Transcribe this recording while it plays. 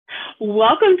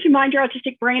Welcome to Mind Your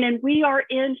Autistic Brain, and we are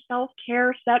in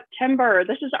Self-Care September.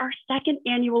 This is our second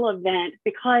annual event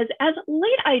because as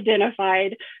late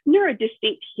identified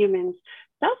neurodistinct humans,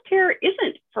 self-care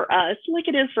isn't for us like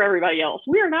it is for everybody else.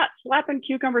 We are not slapping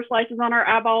cucumber slices on our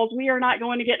eyeballs. We are not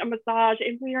going to get a massage,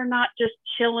 and we are not just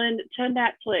chilling to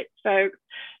Netflix, folks.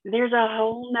 There's a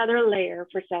whole nother layer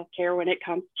for self-care when it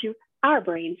comes to our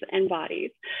brains and bodies.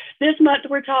 This month,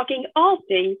 we're talking all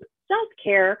things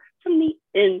self-care from the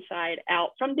inside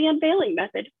out, from the unveiling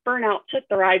method, burnout to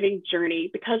thriving journey.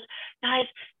 Because guys,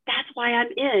 that's why I'm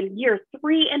in year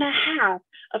 3.5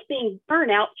 of being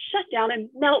burnout, shut down, and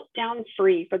meltdown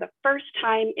free for the first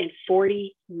time in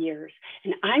 40 years.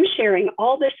 And I'm sharing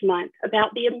all this month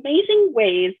about the amazing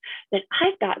ways that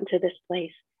I've gotten to this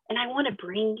place. And I want to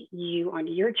bring you on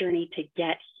your journey to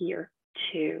get here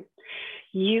too.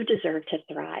 You deserve to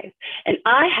thrive. And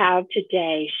I have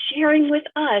today sharing with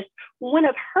us one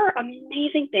of her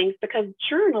amazing things, because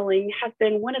journaling has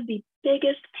been one of the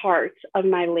biggest parts of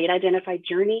my late identified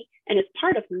journey, and it's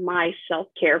part of my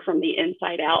self-care from the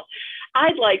inside out.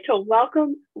 I'd like to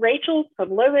welcome Rachel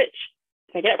Pavlovich.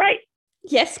 Did I get it right?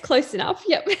 Yes, close enough.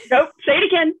 Yep. Nope. Say it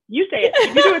again. You say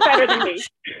it. You do it better than me.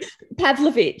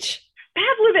 Pavlovich.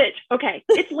 Pavlovich. Okay.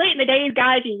 It's late in the day,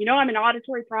 guys, and you know I'm an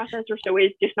auditory processor, so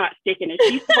it's just not sticking. And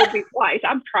she's told me twice.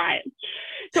 I'm trying.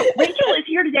 So Rachel is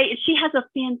here today, and she has a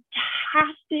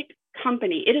fantastic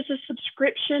company. It is a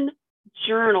subscription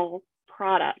journal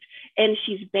product, and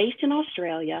she's based in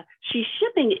Australia. She's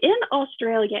shipping in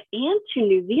Australia and to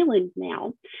New Zealand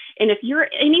now. And if you're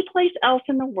any place else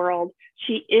in the world,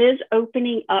 she is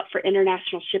opening up for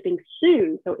international shipping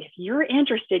soon. So if you're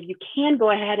interested, you can go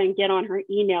ahead and get on her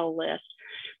email list.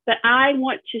 But I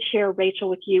want to share Rachel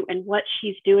with you and what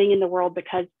she's doing in the world,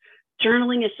 because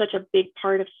journaling is such a big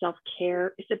part of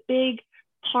self-care. It's a big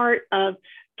part of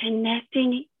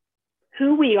connecting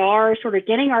who we are, sort of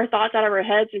getting our thoughts out of our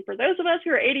heads. And for those of us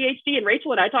who are ADHD, and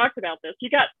Rachel and I talked about this, you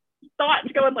got thoughts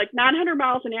going like 900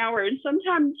 miles an hour, and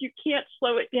sometimes you can't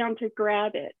slow it down to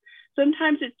grab it.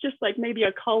 Sometimes it's just like maybe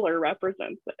a color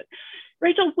represents it.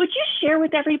 Rachel, would you share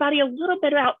with everybody a little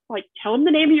bit about, like, tell them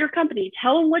the name of your company,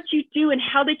 tell them what you do and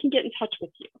how they can get in touch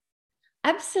with you?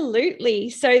 Absolutely.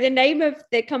 So the name of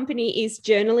the company is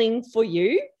Journaling for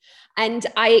You. And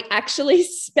I actually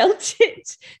spelt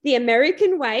it the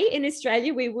American way. In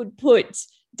Australia, we would put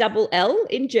double L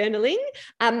in journaling,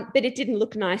 but it didn't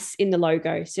look nice in the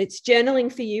logo. So it's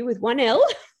Journaling for You with one L.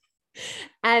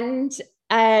 And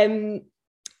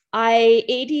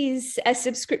it is a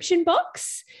subscription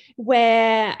box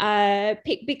where,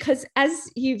 because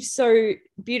as you've so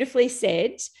beautifully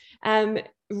said,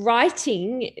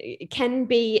 writing can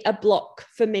be a block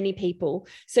for many people.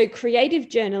 So creative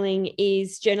journaling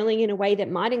is journaling in a way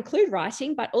that might include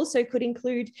writing, but also could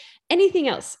include anything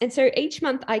else. And so each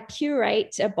month I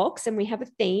curate a box, and we have a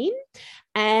theme,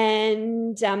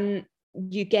 and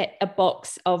you get a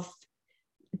box of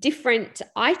different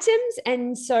items.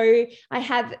 And so I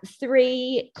have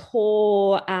 3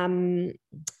 core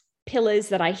pillars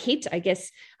that I hit. I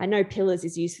guess I know pillars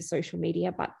is used for social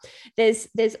media, but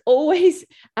there's always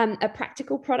a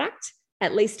practical product,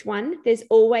 at least one. There's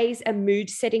always a mood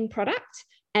setting product,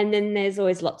 and then there's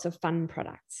always lots of fun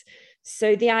products.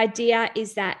 So the idea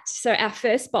is that, so our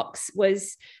first box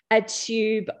was a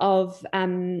tube of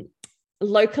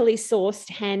locally sourced,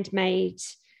 handmade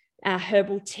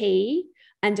herbal tea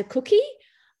and a cookie.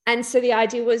 And so the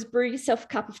idea was brew yourself a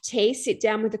cup of tea, sit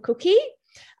down with a cookie.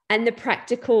 And the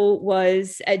practical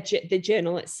was the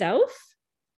journal itself,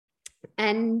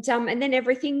 and then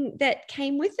everything that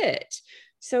came with it.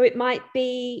 So it might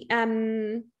be,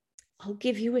 I'll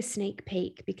give you a sneak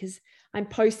peek because I'm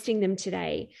posting them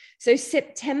today. So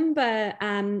September,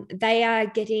 they are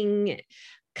getting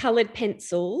colored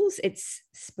pencils. It's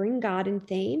spring garden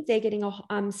themed. They're getting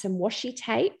some washi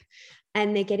tape,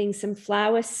 and they're getting some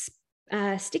flower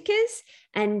stickers,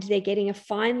 and they're getting a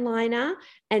fine liner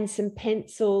and some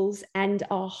pencils and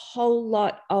a whole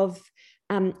lot of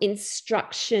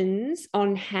instructions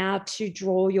on how to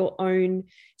draw your own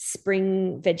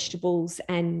spring vegetables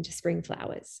and spring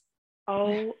flowers.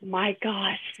 Oh my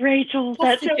gosh, Rachel,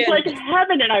 that sounds like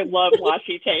heaven. And I love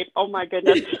washi tape. Oh my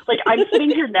goodness. Like, I'm sitting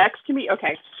here next to me.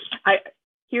 Okay.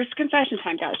 Here's confession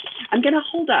time, guys. I'm going to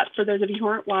hold up, for those of you who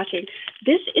aren't watching.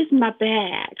 This is my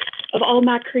bag of all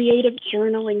my creative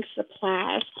journaling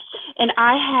supplies. And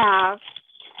I have,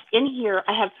 in here,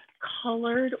 I have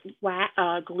colored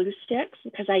glue sticks,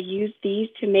 because I use these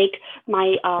to make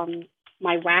my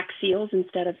my wax seals.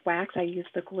 Instead of wax, I use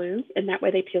the glue, and that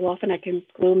way they peel off and I can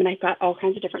glue them. And I've got all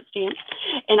kinds of different stamps.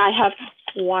 And I have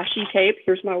washi tape.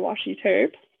 Here's my washi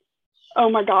tape. Oh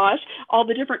my gosh, all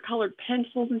the different colored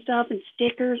pencils and stuff and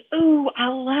stickers. Ooh, I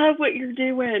love what you're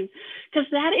doing because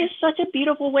that is such a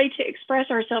beautiful way to express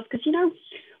ourselves. Because,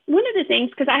 one of the things,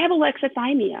 because I have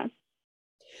alexithymia.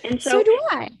 And So so do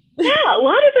I. yeah, a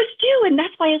lot of us do. And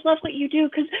that's why I love what you do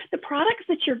because the products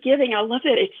that you're giving, I love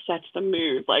that it sets the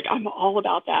mood. Like, I'm all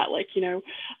about that. Like,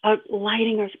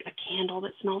 lighting a candle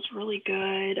that smells really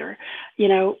good or,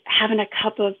 having a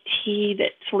cup of tea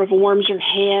that sort of warms your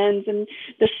hands and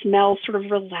the smell sort of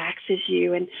relaxes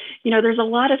you. And, there's a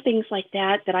lot of things like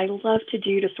that that I love to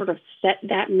do to sort of set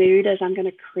that mood as I'm going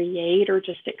to create or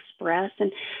just express.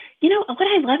 And, what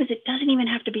I love is it doesn't even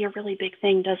have to be a really big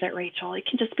thing, does it, Rachel? It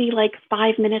can just be like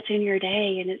 5 minutes in your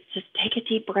day and it's just take a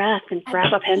deep breath and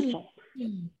grab a pencil.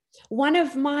 One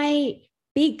of my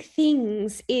big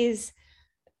things is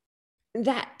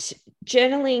that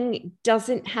journaling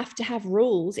doesn't have to have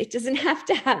rules. It doesn't have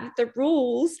to have the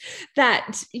rules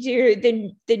that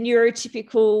the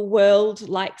neurotypical world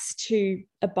likes to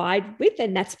abide with,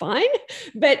 and that's fine.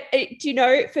 But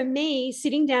for me,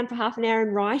 sitting down for half an hour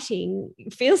and writing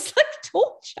feels like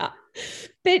torture.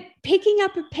 But picking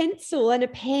up a pencil and a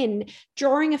pen,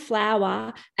 drawing a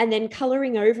flower, and then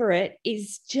coloring over it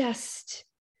is just...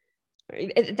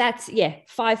 that's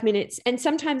 5 minutes, and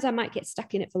sometimes I might get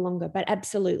stuck in it for longer, but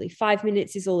absolutely 5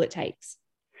 minutes is all it takes.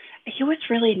 What's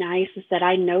really nice is that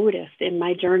I noticed in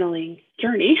my journaling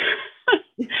journey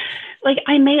like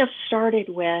I may have started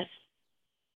with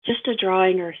just a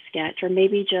drawing or a sketch, or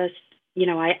maybe just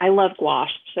I love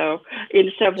gouache, so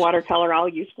instead of watercolor I'll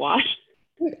use gouache.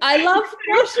 I love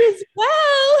gouache as well.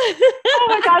 Oh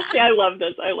my gosh, yeah, I love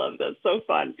this. So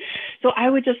fun. So I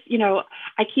would just,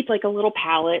 I keep like a little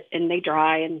palette and they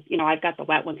dry and, I've got the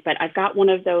wet ones, but I've got one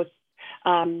of those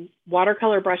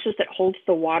watercolor brushes that holds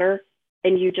the water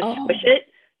and you just squish it,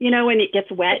 and it gets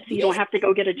wet. So you don't have to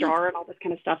go get a jar and all this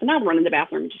kind of stuff. And I'll run in the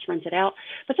bathroom and just rinse it out.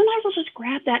 But sometimes I'll just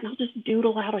grab that and I'll just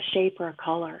doodle out a shape or a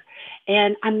color.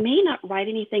 And I may not write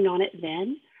anything on it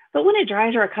then, but when it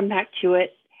dries or I come back to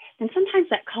it, and sometimes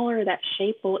that color or that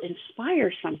shape will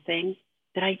inspire something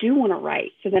that I do want to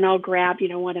write. So then I'll grab,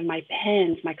 one of my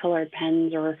pens, my colored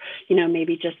pens, or,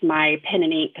 maybe just my pen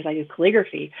and ink because I do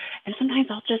calligraphy. And sometimes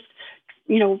I'll just,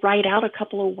 write out a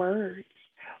couple of words,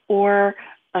 or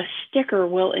a sticker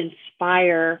will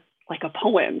inspire like a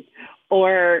poem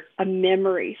or a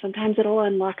memory. Sometimes it'll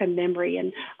unlock a memory.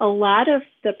 And a lot of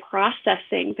the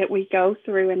processing that we go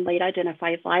through in late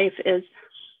identified life is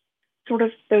sort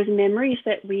of those memories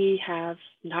that we have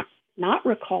not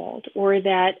recalled or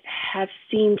that have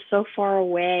seemed so far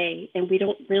away and we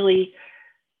don't really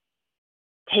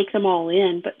take them all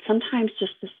in. But sometimes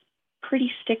just this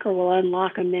pretty sticker will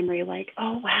unlock a memory like,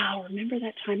 oh, wow, remember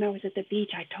that time I was at the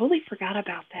beach? I totally forgot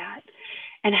about that.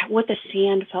 And what the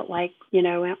sand felt like,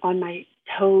 on my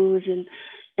toes and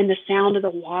the sound of the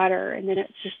water. And then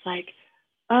it's just like,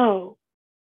 oh,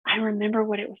 I remember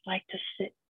what it was like to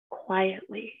sit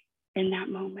quietly in that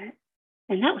moment.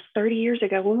 And that was 30 years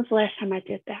ago. When was the last time I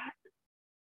did that?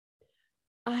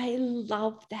 I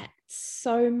love that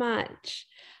so much.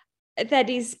 That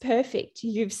is perfect.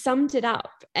 You've summed it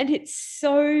up. And it's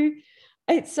so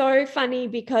funny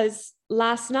because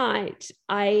last night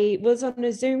I was on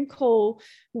a Zoom call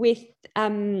with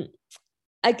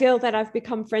a girl that I've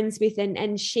become friends with,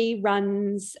 and she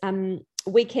runs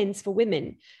weekends for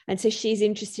women. And so she's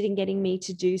interested in getting me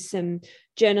to do some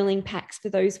journaling packs for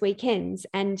those weekends.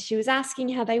 And she was asking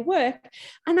how they work.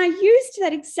 And I used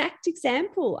that exact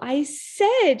example. I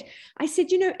said, a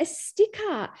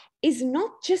sticker is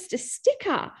not just a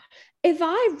sticker. If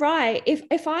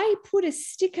I put a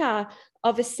sticker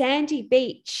of a sandy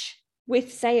beach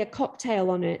with, say, a cocktail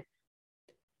on it,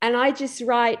 and I just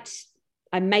write,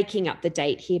 I'm making up the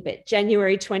date here, but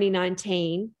January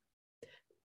 2019,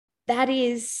 that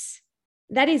is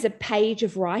a page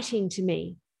of writing to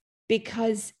me,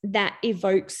 because that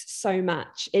evokes so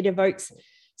much. It evokes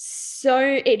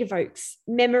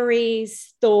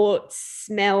memories, thoughts,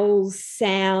 smells,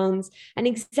 sounds. And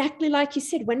exactly like you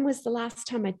said, when was the last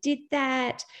time I did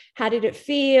that? How did it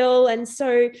feel? And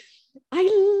so I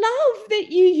love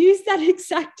that you use that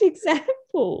exact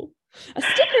example. A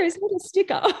sticker is not a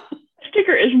sticker.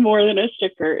 Sticker is more than a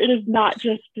sticker. It is not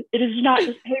just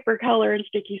paper color and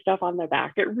sticky stuff on the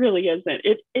back. It really isn't.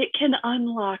 It can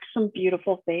unlock some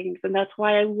beautiful things. And that's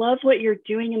why I love what you're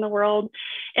doing in the world.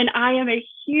 And I am a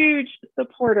huge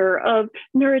supporter of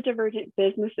neurodivergent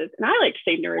businesses. And I like to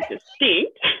say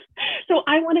neurodistinct. So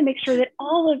I want to make sure that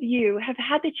all of you have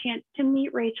had the chance to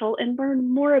meet Rachel and learn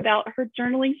more about her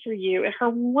Journaling for You and her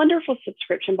wonderful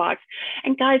subscription box.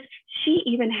 And guys, she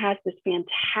even has this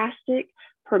fantastic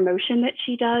promotion that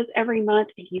she does every month,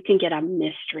 and you can get a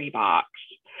mystery box.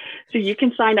 So you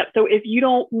can sign up. So if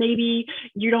maybe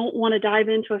you don't want to dive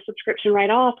into a subscription right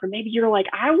off, or maybe you're like,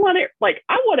 I want it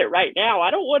right now.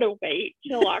 I don't want to wait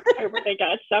till October to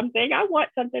get something. I want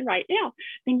something right now.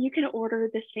 Then you can order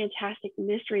this fantastic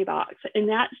mystery box. And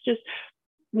that's just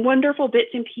wonderful bits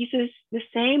and pieces, the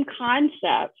same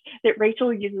concept that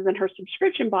Rachel uses in her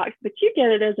subscription box, but you get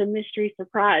it as a mystery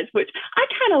surprise, which I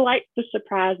kind of like the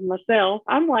surprise myself.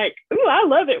 I'm like, ooh, I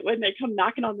love it when they come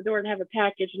knocking on the door and have a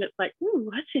package and it's like, ooh,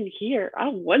 what's in here? I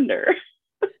wonder.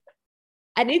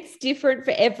 And it's different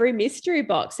for every mystery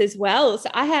box as well. So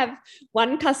I have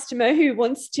one customer who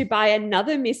wants to buy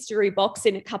another mystery box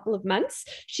in a couple of months.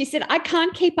 She said, I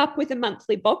can't keep up with a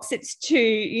monthly box. It's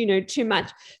too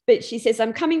much. But she says,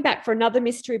 I'm coming back for another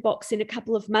mystery box in a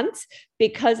couple of months,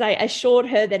 because I assured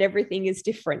her that everything is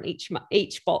different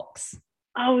each box.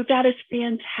 Oh, that is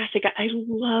fantastic. I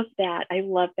love that. I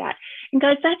love that. And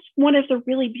guys, that's one of the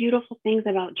really beautiful things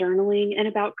about journaling and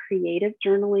about creative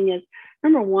journaling is,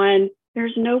 number one,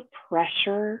 there's no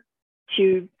pressure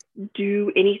to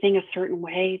do anything a certain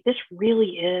way. This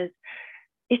really is,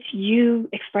 it's you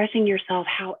expressing yourself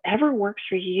however works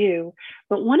for you.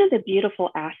 But one of the beautiful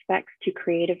aspects to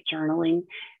creative journaling,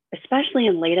 especially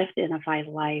in late identified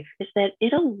life, is that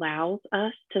it allows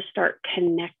us to start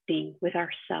connecting with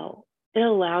ourselves. It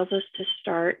allows us to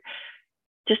start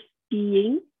just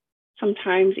being,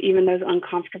 sometimes even those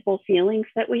uncomfortable feelings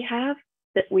that we have,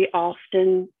 that we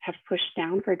often have pushed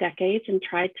down for decades and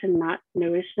tried to not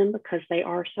notice them because they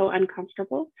are so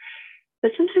uncomfortable.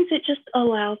 But sometimes it just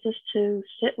allows us to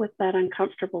sit with that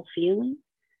uncomfortable feeling,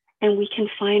 and we can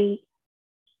find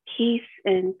peace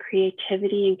and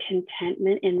creativity and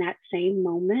contentment in that same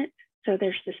moment. So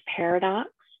there's this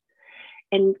paradox,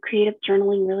 and creative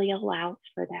journaling really allows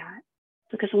for that,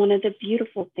 because one of the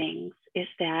beautiful things is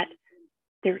that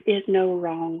there is no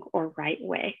wrong or right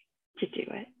way to do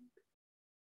it.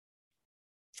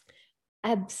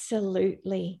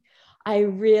 Absolutely.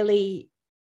 You're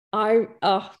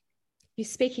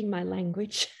speaking my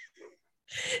language.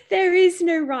 There is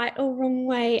no right or wrong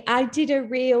way. I did a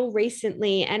reel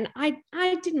recently and I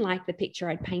didn't like the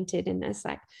picture I'd painted. And I was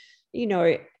like,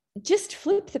 just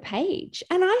flip the page.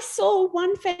 And I saw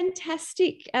one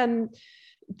fantastic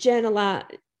journaler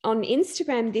on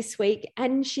Instagram this week.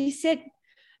 And she said,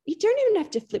 you don't even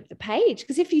have to flip the page,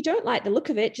 because if you don't like the look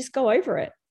of it, just go over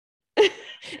it.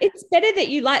 It's better that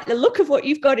you like the look of what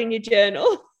you've got in your journal.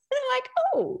 And I'm like,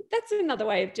 oh, that's another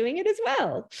way of doing it as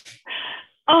well.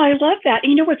 Oh, I love that.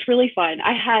 You know what's really fun?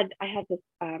 I had this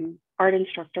art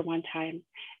instructor one time,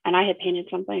 and I had painted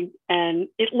something and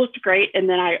it looked great. And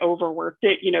then I overworked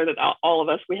it. You know, that all of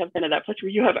us, we have been at that place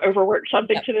where you have overworked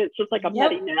something to it's just like a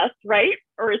muddy mess, right?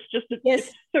 Or it's just,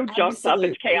 it's so jumped up,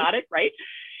 it's chaotic, right?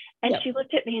 And she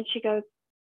looked at me and she goes,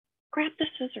 grab the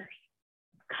scissors,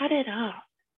 cut it up,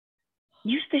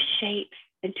 use the shape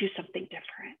and do something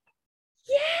different.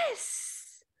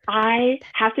 Yes. I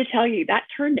have to tell you, that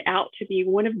turned out to be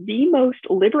one of the most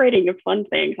liberating and fun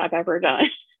things I've ever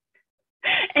done.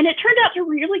 And it turned out to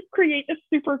really create a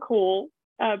super cool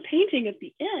painting at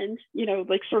the end,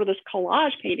 like sort of this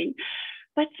collage painting.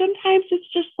 But sometimes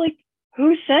it's just like,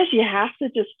 who says you have to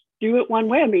just do it one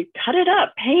way? I mean, cut it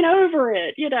up, paint over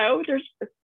it, there's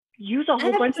use a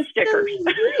whole bunch of stickers.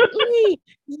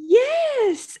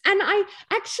 Yes. And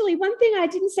one thing I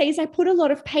didn't say is I put a lot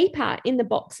of paper in the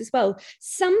box as well.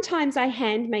 Sometimes I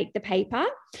hand make the paper.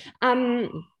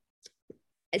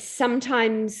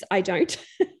 Sometimes I don't.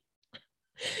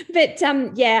 But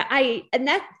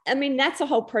that's a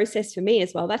whole process for me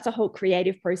as well. That's a whole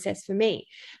creative process for me.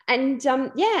 And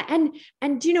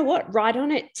and you know what? Write on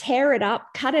it, tear it up,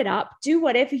 cut it up, do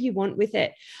whatever you want with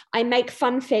it. I make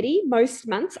funfetti most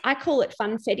months. I call it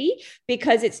funfetti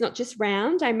because it's not just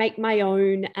round. I make my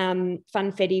own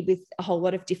funfetti with a whole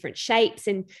lot of different shapes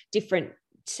and different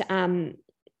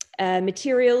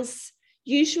materials.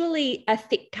 Usually a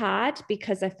thick card,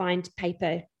 because I find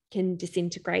paper can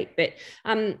disintegrate, but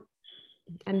I'm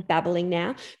babbling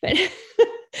now, but I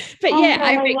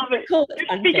love it. You're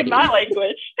speaking my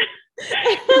language.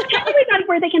 Tell everybody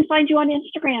where they can find you on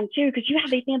Instagram too, because you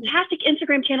have a fantastic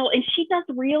Instagram channel, and she does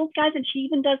reels, guys, and she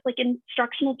even does like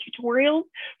instructional tutorials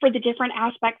for the different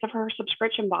aspects of her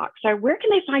subscription box. So where can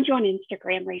they find you on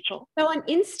Instagram, Rachel? So on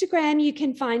Instagram, you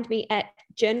can find me at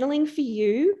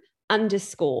journalingforyou_.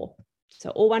 So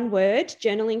all one word,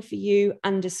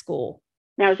 journalingforyou_.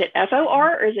 Now, is it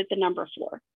FOR or is it the number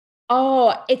 4?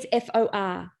 Oh, it's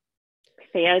FOR.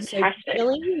 Fantastic. So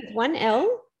journaling with one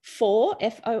L, 4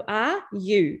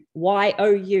 FORYOU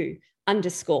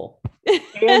underscore.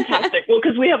 Fantastic. Well,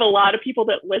 because we have a lot of people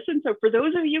that listen. So for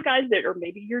those of you guys that are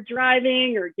maybe you're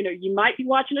driving or, you might be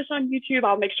watching us on YouTube,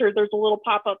 I'll make sure there's a little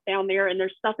pop-up down there and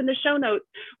there's stuff in the show notes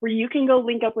where you can go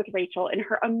link up with Rachel and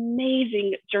her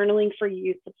amazing Journaling for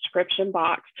You subscription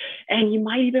box. And you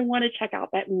might even want to check out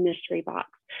that mystery box.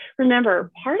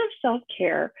 Remember, part of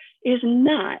self-care is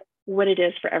not what it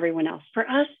is for everyone else. For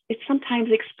us, it's sometimes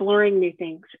exploring new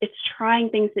things. It's trying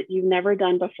things that you've never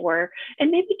done before and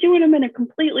maybe doing them in a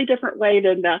completely different way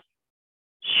than the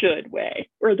should way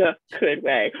or the could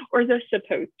way or the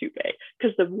supposed to way.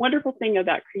 Because the wonderful thing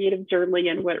about creative journaling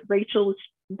and what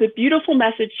the beautiful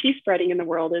message she's spreading in the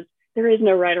world is there is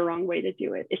no right or wrong way to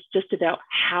do it. It's just about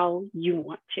how you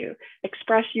want to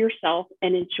express yourself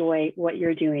and enjoy what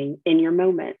you're doing in your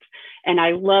moment. And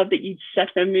I love that you set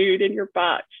the mood in your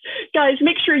box. Guys,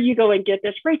 make sure you go and get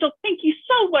this. Rachel, thank you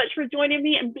so much for joining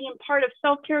me and being part of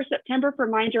Self-Care September for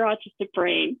Mind Your Autistic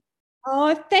Brain.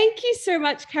 Oh, thank you so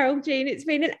much, Carol Jean. It's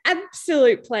been an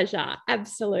absolute pleasure.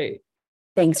 Absolute.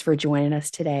 Thanks for joining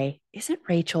us today. Isn't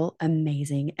Rachel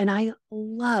amazing? And I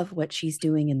love what she's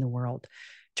doing in the world.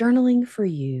 Journaling for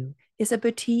You is a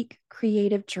boutique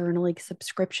creative journaling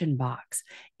subscription box,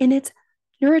 and it's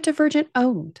neurodivergent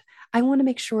owned. I want to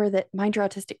make sure that Mind Your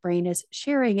Autistic Brain is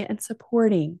sharing it and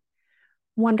supporting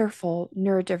wonderful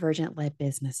neurodivergent led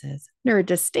businesses,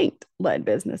 neurodistinct led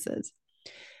businesses.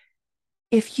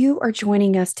 If you are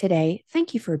joining us today,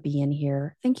 thank you for being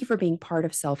here. Thank you for being part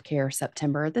of Self-Care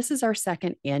September. This is our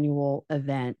second annual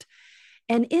event.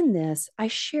 And in this, I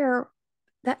share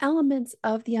the elements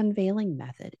of the unveiling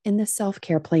method in the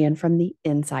self-care plan from the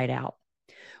inside out.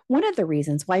 One of the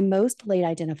reasons why most late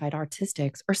identified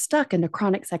autistics are stuck in the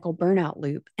chronic cycle burnout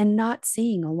loop and not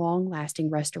seeing a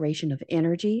long-lasting restoration of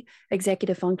energy,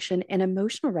 executive function, and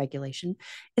emotional regulation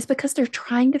is because they're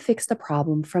trying to fix the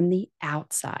problem from the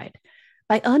outside.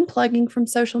 By unplugging from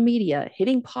social media,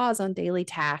 hitting pause on daily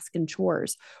tasks and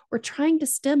chores, or trying to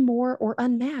stim more or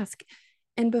unmask.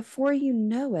 And before you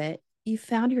know it, you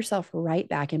found yourself right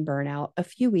back in burnout a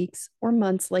few weeks or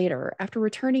months later after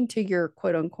returning to your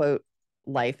quote unquote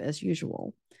life as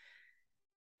usual.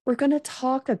 We're going to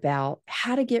talk about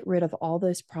how to get rid of all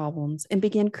those problems and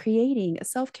begin creating a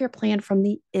self-care plan from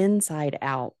the inside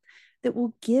out that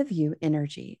will give you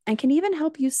energy and can even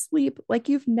help you sleep like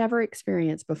you've never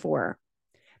experienced before.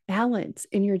 Balance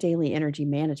in your daily energy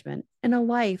management and a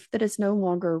life that is no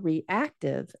longer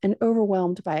reactive and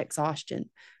overwhelmed by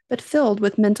exhaustion, but filled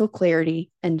with mental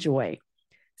clarity and joy.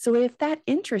 So if that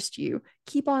interests you,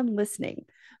 keep on listening.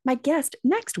 My guest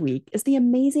next week is the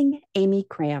amazing Amy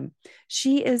Cram.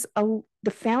 She is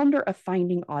the founder of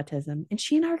Finding Autism, and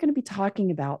she and I are going to be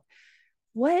talking about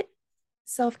what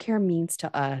self-care means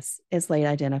to us as late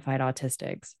identified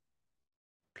autistics.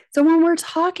 So when we're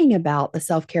talking about the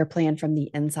self-care plan from the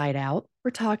inside out,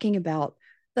 we're talking about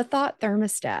the thought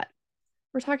thermostat.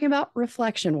 We're talking about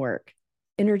reflection work,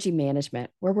 energy management,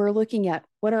 where we're looking at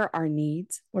what are our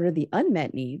needs, what are the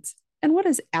unmet needs, and what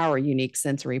is our unique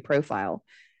sensory profile.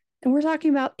 And we're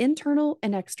talking about internal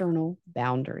and external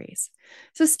boundaries.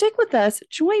 So stick with us,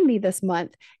 join me this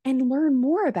month, and learn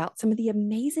more about some of the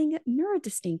amazing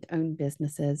neurodistinct owned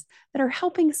businesses that are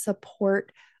helping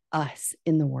support us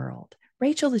in the world.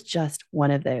 Rachel is just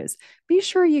one of those. Be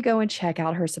sure you go and check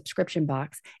out her subscription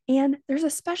box. And there's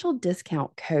a special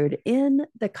discount code in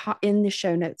the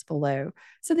show notes below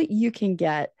so that you can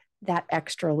get that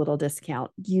extra little discount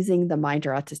using the Mind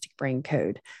Your Autistic Brain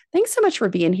code. Thanks so much for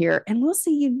being here. And we'll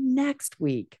see you next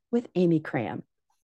week with Amy Cram.